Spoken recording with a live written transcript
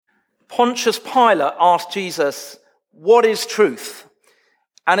Pontius Pilate asked Jesus, "What is truth?"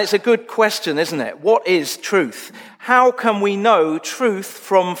 And it's a good question, isn't it? What is truth? How can we know truth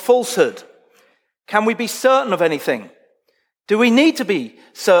from falsehood? Can we be certain of anything? Do we need to be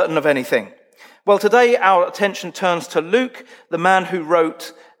certain of anything? Well, today our attention turns to Luke, the man who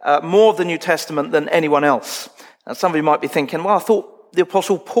wrote more of the New Testament than anyone else. And some of you might be thinking, well, I thought the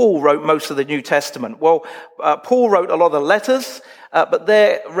Apostle Paul wrote most of the New Testament. Well, Paul wrote a lot of the letters, but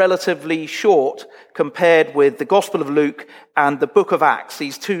they're relatively short compared with the Gospel of Luke and the book of Acts,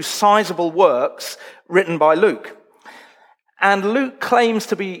 these two sizable works written by Luke. And Luke claims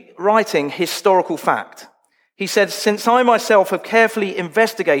to be writing historical fact. He said, "Since I myself have carefully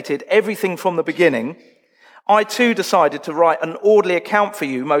investigated everything from the beginning, I too decided to write an orderly account for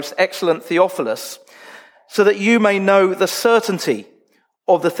you, most excellent Theophilus, so that you may know the certainty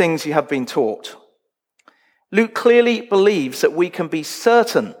of the things you have been taught." Luke clearly believes that we can be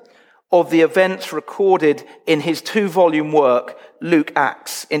certain of the events recorded in his 2-volume work, Luke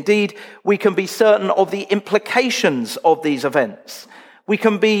Acts. Indeed, we can be certain of the implications of these events. We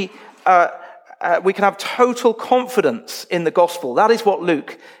can have total confidence in the gospel. That is what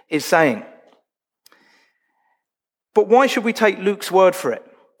Luke is saying. But why should we take Luke's word for it?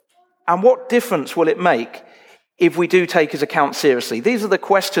 And what difference will it make if we do take his account seriously? These are the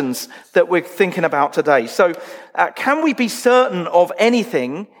questions that we're thinking about today. So, can we be certain of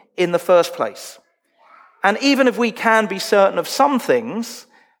anything in the first place? And even if we can be certain of some things,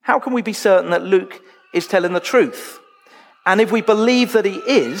 how can we be certain that Luke is telling the truth? And if we believe that he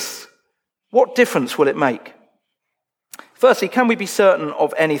is, what difference will it make? Firstly, can we be certain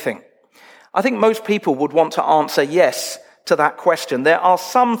of anything? I think most people would want to answer yes to that question. There are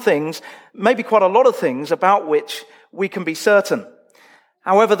some things, maybe quite a lot of things, about which we can be certain.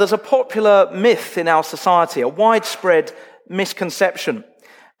 However, there's a popular myth in our society, a widespread misconception,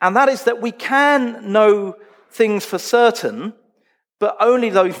 and that is that we can know things for certain, but only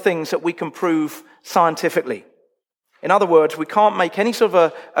those things that we can prove scientifically. In other words, we can't make any sort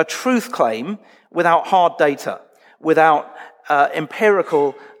of a truth claim without hard data, without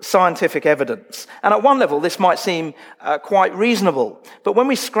empirical scientific evidence. And at one level, this might seem quite reasonable. But when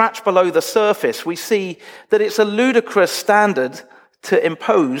we scratch below the surface, we see that it's a ludicrous standard to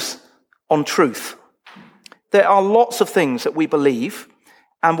impose on truth. There are lots of things that we believe,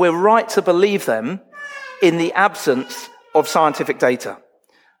 and we're right to believe them in the absence of scientific data.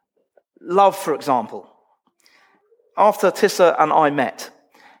 Love, for example. After Tissa and I met,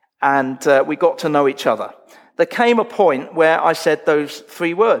 and we got to know each other, there came a point where I said those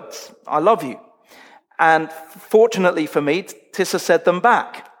 3 words, "I love you." And fortunately for me, Tissa said them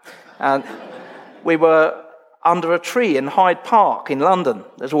back. And we were under a tree in Hyde Park in London.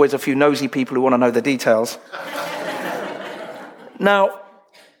 There's always a few nosy people who want to know the details. Now,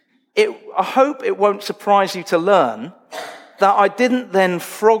 I hope it won't surprise you to learn that I didn't then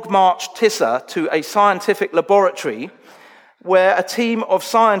frog march Tissa to a scientific laboratory where a team of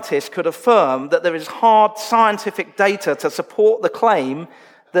scientists could affirm that there is hard scientific data to support the claim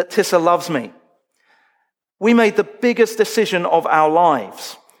that Tissa loves me. We made the biggest decision of our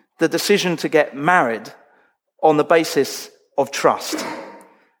lives, the decision to get married, on the basis of trust.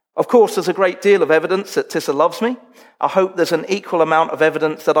 Of course, there's a great deal of evidence that Tissa loves me. I hope there's an equal amount of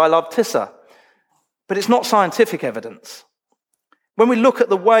evidence that I love Tissa. But it's not scientific evidence. When we look at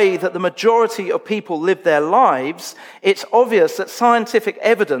the way that the majority of people live their lives, it's obvious that scientific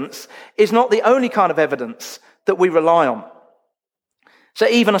evidence is not the only kind of evidence that we rely on. So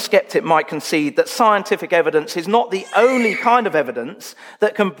even a skeptic might concede that scientific evidence is not the only kind of evidence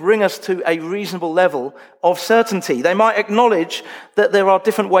that can bring us to a reasonable level of certainty. They might acknowledge that there are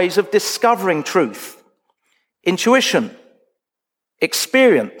different ways of discovering truth: intuition,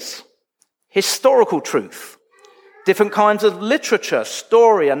 experience, historical truth, different kinds of literature,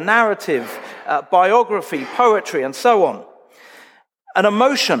 story and narrative, biography, poetry, and so on. An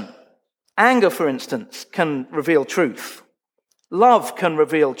emotion, anger, for instance, can reveal truth. Love can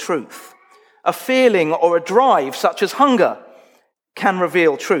reveal truth. A feeling or a drive, such as hunger, can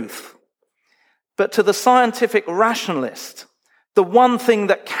reveal truth. But to the scientific rationalist, the one thing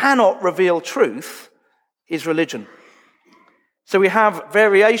that cannot reveal truth is religion. So we have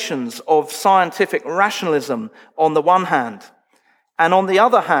variations of scientific rationalism on the one hand, and on the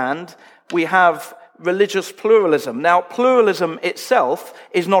other hand, we have religious pluralism. Now, pluralism itself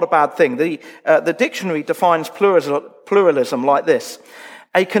is not a bad thing. The dictionary defines pluralism like this: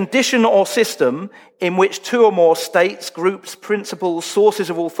 a condition or system in which 2 or more states, groups, principles, sources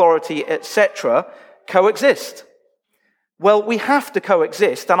of authority, etc., coexist. Well, we have to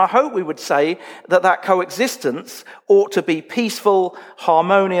coexist, and I hope we would say that that coexistence ought to be peaceful,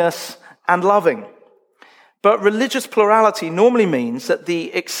 harmonious, and loving. But religious plurality normally means that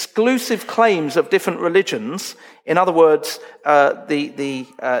the exclusive claims of different religions, in other words,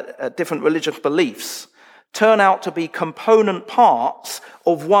 different religious beliefs, turn out to be component parts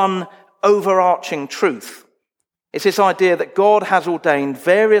of one overarching truth. It's this idea that God has ordained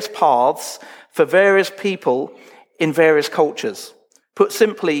various paths for various people in various cultures. Put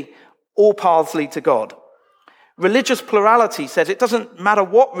simply, all paths lead to God. Religious plurality says it doesn't matter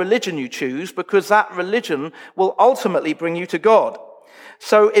what religion you choose because that religion will ultimately bring you to God.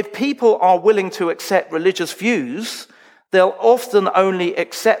 So if people are willing to accept religious views, they'll often only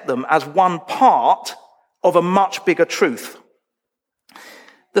accept them as one part of a much bigger truth.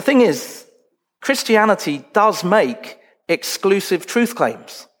 The thing is, Christianity does make exclusive truth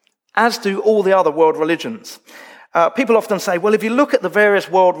claims, as do all the other world religions. People often say, well, if you look at the various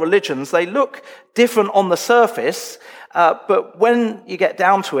world religions, they look different on the surface, but when you get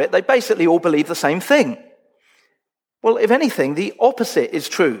down to it, they basically all believe the same thing. Well, if anything, the opposite is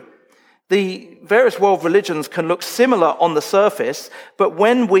true. The various world religions can look similar on the surface, but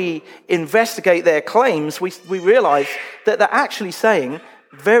when we investigate their claims, we realize that they're actually saying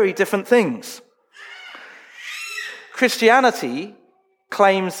very different things. Christianity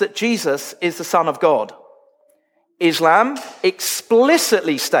claims that Jesus is the Son of God. Islam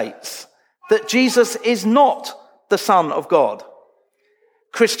explicitly states that Jesus is not the Son of God.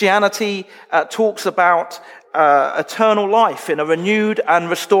 Christianity talks about eternal life in a renewed and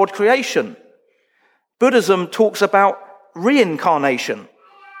restored creation. Buddhism talks about reincarnation.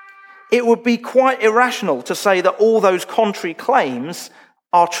 It would be quite irrational to say that all those contrary claims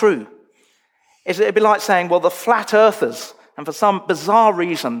are true. It'd be like saying, well, the flat earthers, and for some bizarre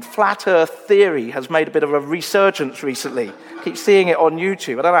reason, flat earth theory has made a bit of a resurgence recently. Keep seeing it on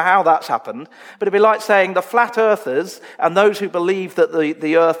YouTube. I don't know how that's happened. But it'd be like saying the flat earthers and those who believe that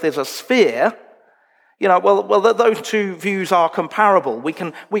the earth is a sphere, well, those two views are comparable. We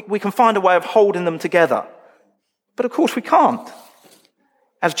can find a way of holding them together. But of course we can't.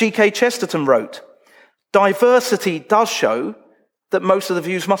 As G.K. Chesterton wrote, diversity does show that most of the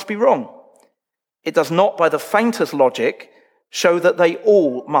views must be wrong. It does not, by the faintest logic, show that they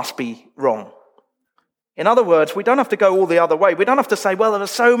all must be wrong. In other words, we don't have to go all the other way. We don't have to say, well, there are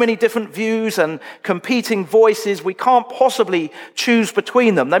so many different views and competing voices, we can't possibly choose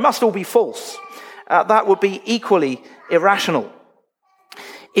between them. They must all be false. That would be equally irrational.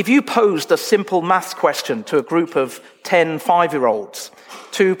 If you posed a simple maths question to a group of 10 5-year-olds,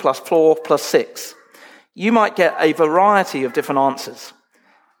 2 plus 4 plus 6, you might get a variety of different answers.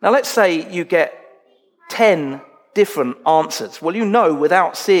 Now, let's say you get 10 different answers. Well,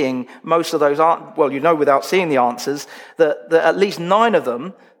 without seeing without seeing the answers, that at least 9 of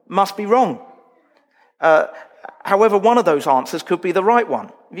them must be wrong. However, one of those answers could be the right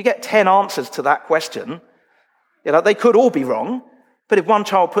one. If you get 10 answers to that question, they could all be wrong. But if one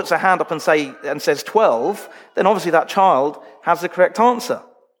child puts a hand up and says 12, then obviously that child has the correct answer.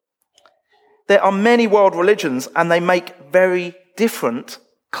 There are many world religions, and they make very different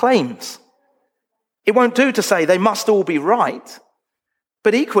claims. It won't do to say they must all be right,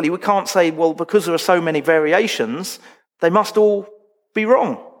 but equally we can't say, well, because there are so many variations, they must all be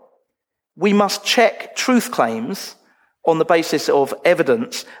wrong. We must check truth claims on the basis of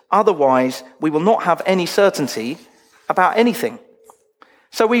evidence, otherwise we will not have any certainty about anything.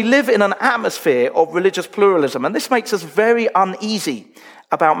 So we live in an atmosphere of religious pluralism, and this makes us very uneasy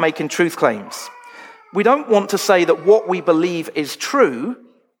about making truth claims. We don't want to say that what we believe is true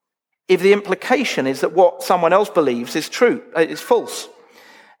if the implication is that what someone else believes is true, is false.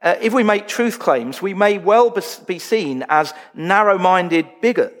 If we make truth claims, we may well be seen as narrow-minded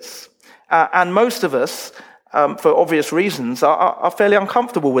bigots. And most of us, for obvious reasons, are fairly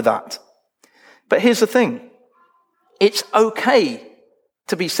uncomfortable with that. But here's the thing. It's okay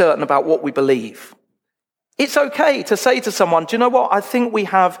to be certain about what we believe. It's okay to say to someone, do you know what? I think we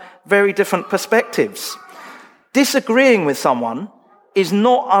have very different perspectives. Disagreeing with someone is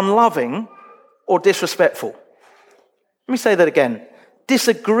not unloving or disrespectful. Let me say that again.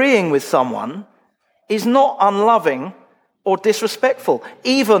 Disagreeing with someone is not unloving or disrespectful,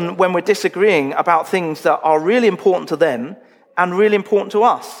 even when we're disagreeing about things that are really important to them and really important to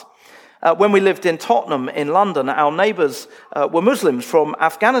us. When we lived in Tottenham in London, our neighbours were Muslims from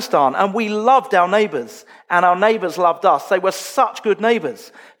Afghanistan, and we loved our neighbours, and our neighbours loved us. They were such good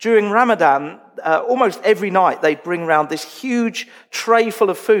neighbours. During Ramadan, almost every night they'd bring round this huge tray full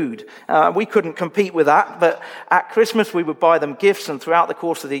of food. We couldn't compete with that, but at Christmas we would buy them gifts, and throughout the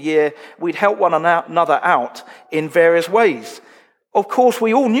course of the year we'd help one another out in various ways. Of course,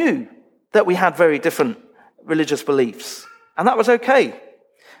 we all knew that we had very different religious beliefs, and that was okay.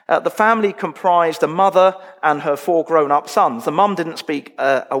 The family comprised a mother and her 4 grown-up sons. The mum didn't speak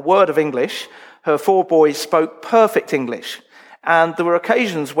a word of English. Her 4 boys spoke perfect English. And there were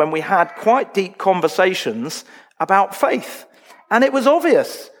occasions when we had quite deep conversations about faith. And it was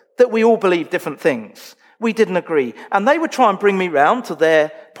obvious that we all believed different things. We didn't agree. And they would try and bring me round to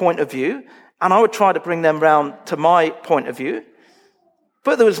their point of view, and I would try to bring them round to my point of view.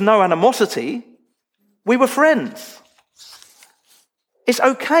 But there was no animosity. We were friends. It's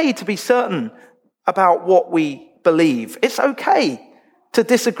okay to be certain about what we believe. It's okay to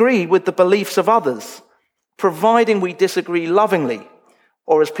disagree with the beliefs of others, providing we disagree lovingly,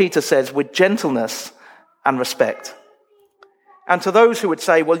 or as Peter says, with gentleness and respect. And to those who would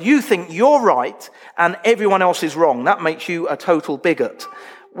say, well, you think you're right and everyone else is wrong, that makes you a total bigot.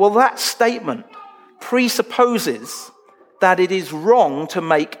 Well, that statement presupposes that it is wrong to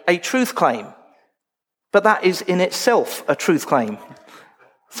make a truth claim. But that is in itself a truth claim.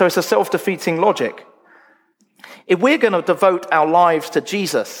 So it's a self-defeating logic. If we're going to devote our lives to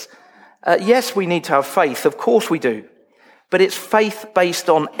Jesus, yes, we need to have faith. Of course we do. But it's faith based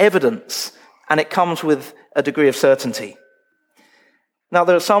on evidence, and it comes with a degree of certainty. Now,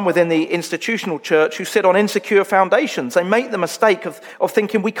 there are some within the institutional church who sit on insecure foundations. They make the mistake of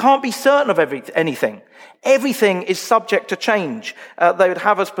thinking we can't be certain of anything. Everything is subject to change. They would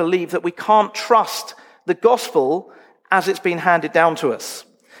have us believe that we can't trust the gospel as it's been handed down to us.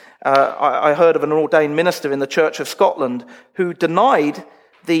 I heard of an ordained minister in the Church of Scotland who denied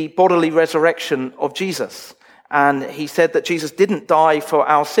the bodily resurrection of Jesus. And he said that Jesus didn't die for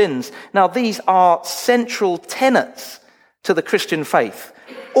our sins. Now, these are central tenets to the Christian faith.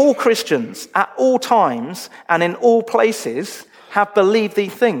 All Christians at all times and in all places have believed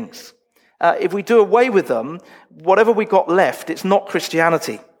these things. If we do away with them, whatever we got left, it's not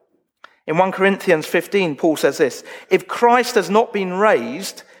Christianity. In 1 Corinthians 15, Paul says this: if Christ has not been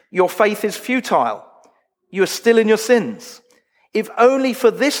raised, your faith is futile. You are still in your sins. If only for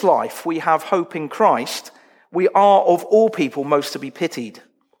this life we have hope in Christ, we are of all people most to be pitied.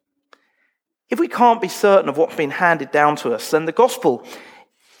 If we can't be certain of what's been handed down to us, then the gospel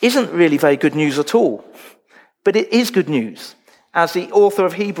isn't really very good news at all. But it is good news. As the author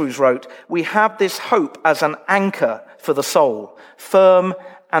of Hebrews wrote, we have this hope as an anchor for the soul, firm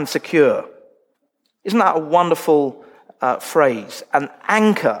and secure. Isn't that a wonderful phrase? An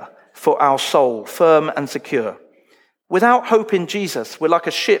anchor for our soul, firm and secure. Without hope in Jesus, we're like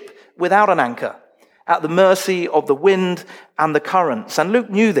a ship without an anchor, at the mercy of the wind and the currents. And Luke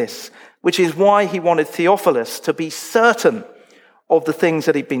knew this, which is why he wanted Theophilus to be certain of the things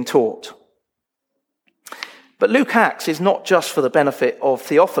that he'd been taught. But Luke acts is not just for the benefit of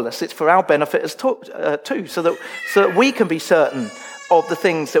Theophilus, it's for our benefit as too, so that we can be certain of the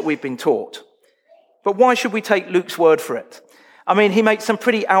things that we've been taught. But why should we take Luke's word for it? I mean, he makes some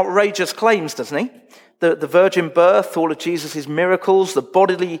pretty outrageous claims, doesn't he? The virgin birth, all of Jesus' miracles, the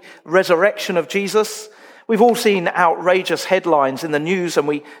bodily resurrection of Jesus. We've all seen outrageous headlines in the news, and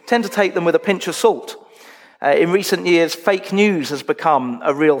we tend to take them with a pinch of salt. In recent years, fake news has become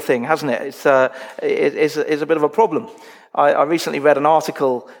a real thing, hasn't it? It's a bit of a problem. I recently read an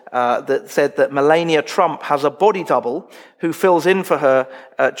article that said that Melania Trump has a body double who fills in for her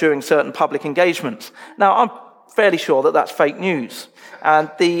during certain public engagements. Now, I'm fairly sure that that's fake news.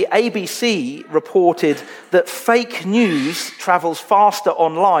 And the ABC reported that fake news travels faster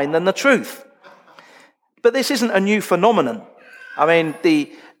online than the truth. But this isn't a new phenomenon. I mean,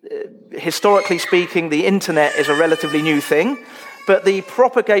 historically speaking, the internet is a relatively new thing. But the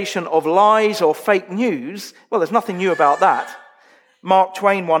propagation of lies or fake news, well, there's nothing new about that. Mark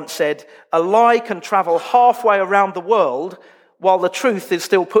Twain once said, a lie can travel halfway around the world while the truth is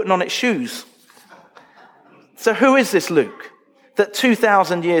still putting on its shoes. So who is this Luke, that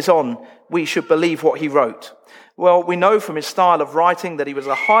 2,000 years on, we should believe what he wrote? Well, we know from his style of writing that he was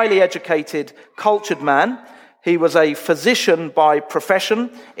a highly educated, cultured man. He was a physician by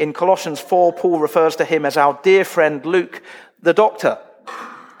profession. In Colossians 4, Paul refers to him as our dear friend Luke, the doctor.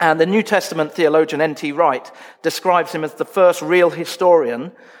 And the New Testament theologian N.T. Wright describes him as the first real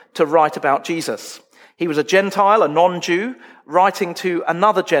historian to write about Jesus. He was a Gentile, a non-Jew, writing to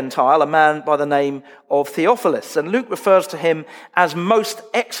another Gentile, a man by the name of Theophilus. And Luke refers to him as most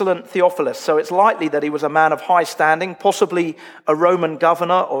excellent Theophilus. So it's likely that he was a man of high standing, possibly a Roman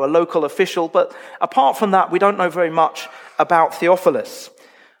governor or a local official. But apart from that, we don't know very much about Theophilus.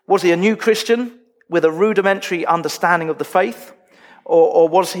 Was he a new Christian with a rudimentary understanding of the faith? Or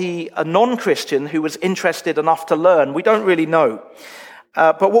was he a non-Christian who was interested enough to learn? We don't really know.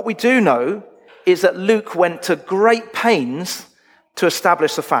 But what we do know is that Luke went to great pains to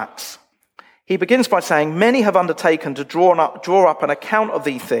establish the facts. He begins by saying, many have undertaken to draw up an account of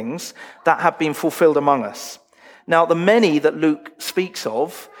these things that have been fulfilled among us. Now, the many that Luke speaks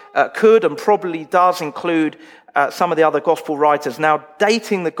of could and probably does include some of the other gospel writers. Now,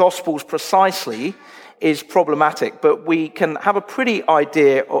 dating the gospels precisely is problematic, but we can have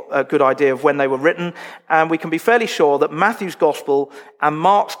a good idea of when they were written, and we can be fairly sure that Matthew's gospel and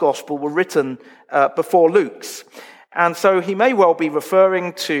Mark's gospel were written before Luke's. And so he may well be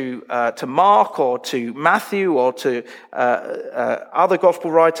referring to Mark or to Matthew or to other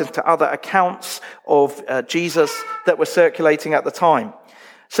gospel writers, to other accounts of Jesus that were circulating at the time.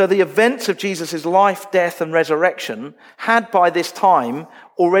 So the events of Jesus' life, death, and resurrection had by this time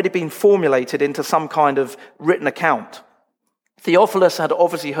already been formulated into some kind of written account. Theophilus had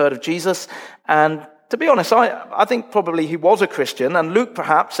obviously heard of Jesus, and to be honest, I think probably he was a Christian, and Luke,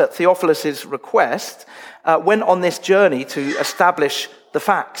 perhaps at Theophilus' request, went on this journey to establish the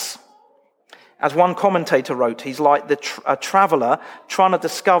facts. As one commentator wrote, he's like a traveller trying to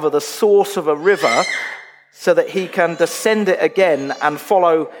discover the source of a river so that he can descend it again and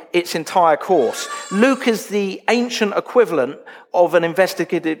follow its entire course. Luke is the ancient equivalent of an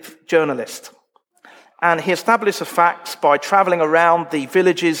investigative journalist. And he establishes facts by traveling around the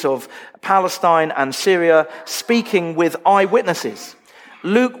villages of Palestine and Syria, speaking with eyewitnesses.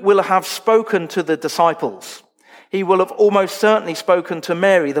 Luke will have spoken to the disciples. He will have almost certainly spoken to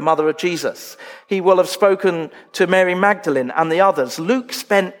Mary, the mother of Jesus. He will have spoken to Mary Magdalene and the others. Luke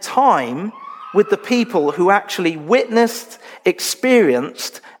spent time with the people who actually witnessed,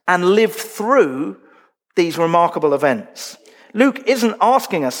 experienced, and lived through these remarkable events. Luke isn't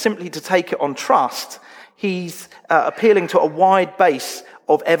asking us simply to take it on trust. He's appealing to a wide base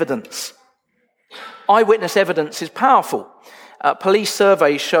of evidence. Eyewitness evidence is powerful. Police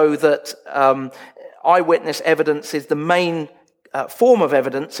surveys show that eyewitness evidence is the main form of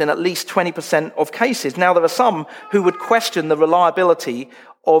evidence in at least 20% of cases. Now, there are some who would question the reliability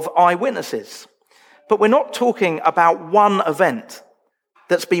of eyewitnesses. But we're not talking about one event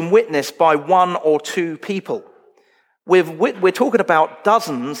that's been witnessed by one or two people. We're talking about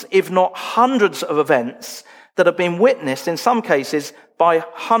dozens, if not hundreds of events that have been witnessed, in some cases, by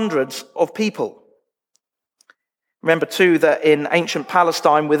hundreds of people. Remember, too, that in ancient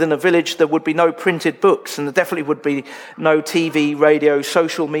Palestine, within a village, there would be no printed books, and there definitely would be no TV, radio,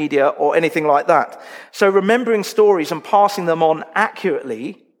 social media, or anything like that. So remembering stories and passing them on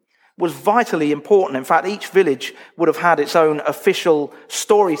accurately was vitally important. In fact, each village would have had its own official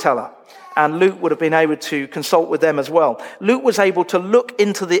storyteller, and Luke would have been able to consult with them as well. Luke was able to look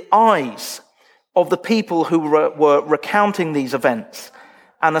into the eyes of the people who were recounting these events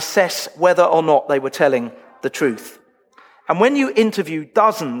and assess whether or not they were telling the truth. And when you interview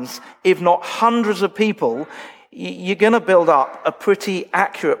dozens, if not hundreds of people, you're going to build up a pretty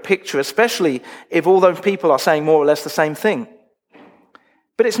accurate picture, especially if all those people are saying more or less the same thing.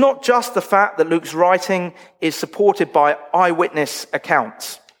 But it's not just the fact that Luke's writing is supported by eyewitness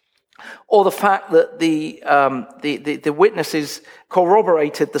accounts, or the fact that the witnesses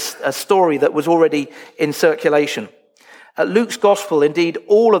corroborated a story that was already in circulation. Luke's gospel, indeed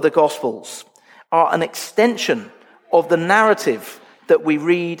all of the gospels, are an extension of the narrative that we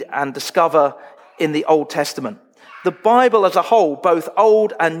read and discover in the Old Testament. The Bible as a whole, both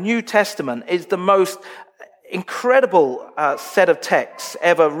Old and New Testament, is the most incredible set of texts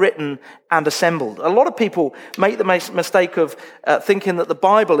ever written and assembled. A lot of people make the mistake of thinking that the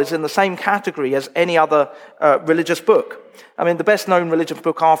Bible is in the same category as any other religious book. I mean, the best known religious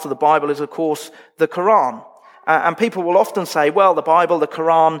book after the Bible is, of course, the Quran. And people will often say, well, the Bible, the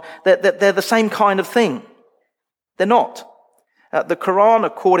Quran, they're the same kind of thing. They're not. The Quran,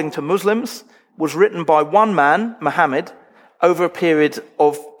 according to Muslims, was written by one man, Muhammad, over a period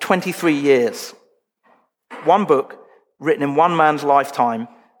of 23 years. One book written in one man's lifetime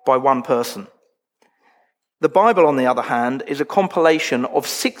by one person. The Bible, on the other hand, is a compilation of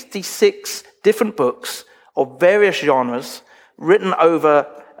 66 different books of various genres written over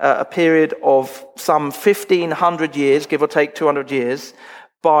a period of some 1,500 years, give or take 200 years,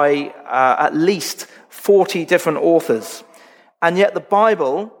 by at least 40 different authors. And yet the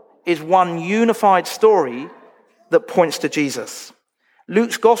Bible is one unified story that points to Jesus.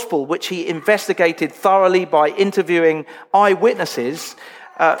 Luke's gospel, which he investigated thoroughly by interviewing eyewitnesses,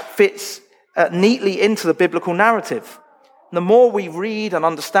 fits neatly into the biblical narrative. The more we read and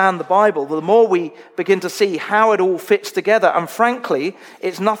understand the Bible, the more we begin to see how it all fits together. And frankly,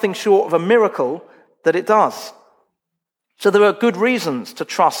 it's nothing short of a miracle that it does. So there are good reasons to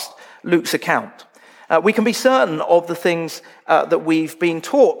trust Luke's account. We can be certain of the things that we've been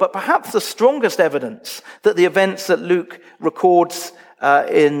taught, but perhaps the strongest evidence that the events that Luke records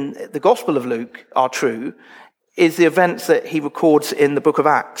in the Gospel of Luke are true is the events that he records in the book of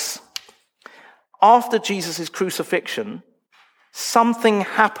Acts. After Jesus' crucifixion, something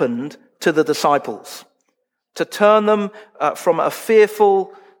happened to the disciples to turn them from a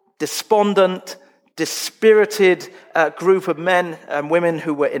fearful, despondent, dispirited group of men and women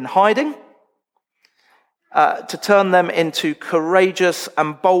who were in hiding, to turn them into courageous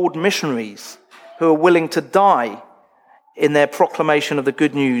and bold missionaries who are willing to die in their proclamation of the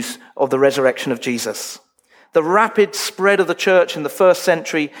good news of the resurrection of Jesus. The rapid spread of the church in the first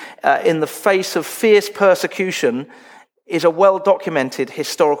century in the face of fierce persecution is a well-documented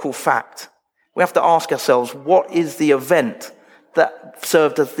historical fact. We have to ask ourselves, what is the event that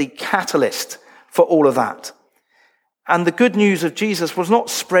served as the catalyst for all of that? And the good news of Jesus was not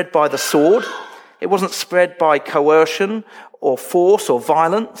spread by the sword. It wasn't spread by coercion or force or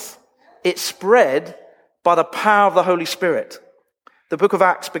violence. It spread by the power of the Holy Spirit. The book of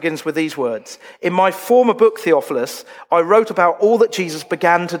Acts begins with these words: "In my former book, Theophilus, I wrote about all that Jesus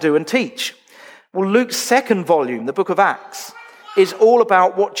began to do and teach." Well, Luke's second volume, the book of Acts, is all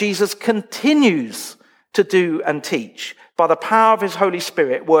about what Jesus continues to do and teach by the power of his Holy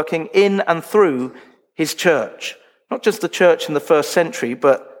Spirit working in and through his church. Not just the church in the first century,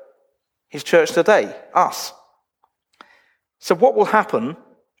 but his church today, us. So what will happen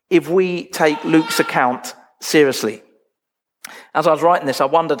if we take Luke's account seriously? As I was writing this, I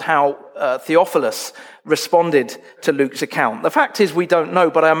wondered how Theophilus responded to Luke's account. The fact is we don't know,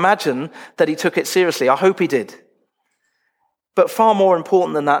 but I imagine that he took it seriously. I hope he did. But far more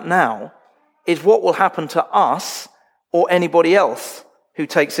important than that now is what will happen to us or anybody else who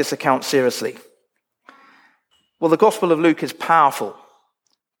takes this account seriously. Well, the Gospel of Luke is powerful.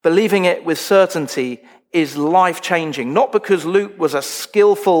 Believing it with certainty is life-changing, not because Luke was a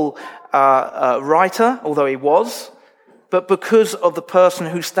skillful writer, although he was, but because of the person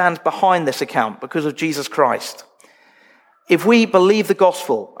who stands behind this account, because of Jesus Christ. If we believe the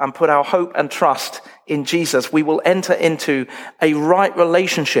gospel and put our hope and trust in Jesus, we will enter into a right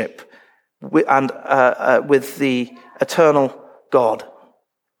relationship with the eternal God.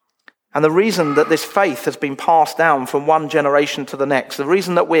 And the reason that this faith has been passed down from one generation to the next, the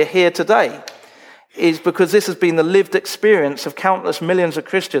reason that we're here today, is because this has been the lived experience of countless millions of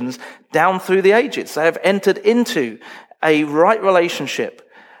Christians down through the ages. They have entered into a right relationship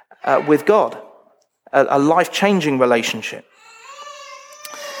with God, a life-changing relationship.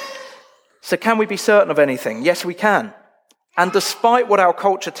 So can we be certain of anything? Yes, we can. And despite what our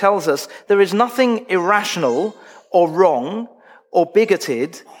culture tells us, there is nothing irrational or wrong or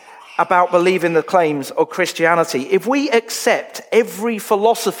bigoted about believing the claims of Christianity. If we accept every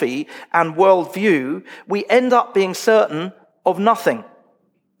philosophy and worldview, we end up being certain of nothing.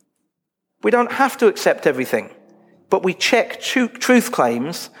 We don't have to accept everything, but we check truth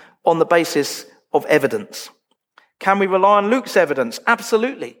claims on the basis of evidence. Can we rely on Luke's evidence?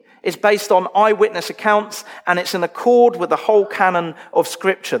 Absolutely. It's based on eyewitness accounts, and it's in accord with the whole canon of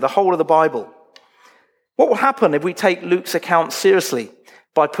Scripture, the whole of the Bible. What will happen if we take Luke's account seriously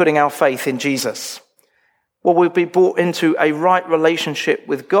by putting our faith in Jesus? Well, we'll be brought into a right relationship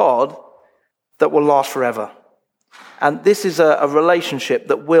with God that will last forever. And this is a relationship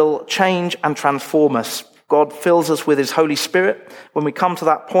that will change and transform us. God fills us with his Holy Spirit. When we come to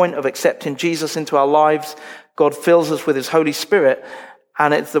that point of accepting Jesus into our lives, God fills us with his Holy Spirit,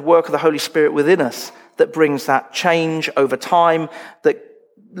 and it's the work of the Holy Spirit within us that brings that change over time, that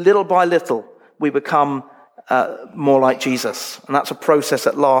little by little we become more like Jesus. And that's a process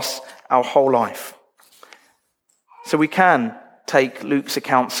that lasts our whole life. So we can take Luke's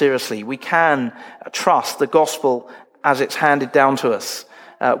account seriously. We can trust the gospel as it's handed down to us.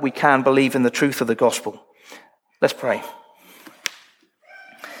 We can believe in the truth of the gospel. Let's pray.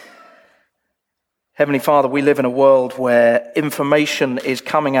 Heavenly Father, we live in a world where information is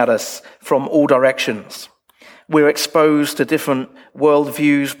coming at us from all directions. We're exposed to different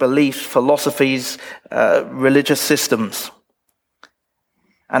worldviews, beliefs, philosophies, religious systems.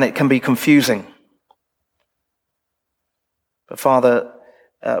 And it can be confusing. But Father,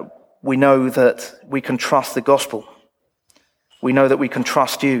 we know that we can trust the gospel. We know that we can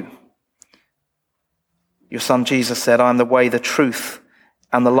trust you. Your Son Jesus said, I am the way, the truth,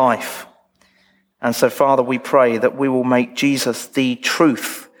 and the life. And so, Father, we pray that we will make Jesus the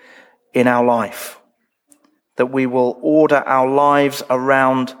truth in our life. That we will order our lives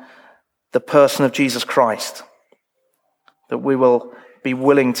around the person of Jesus Christ. That we will be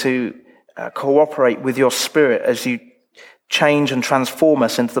willing to cooperate with your Spirit as you change and transform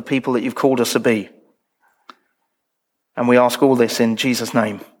us into the people that you've called us to be. And we ask all this in Jesus'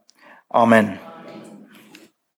 name. Amen.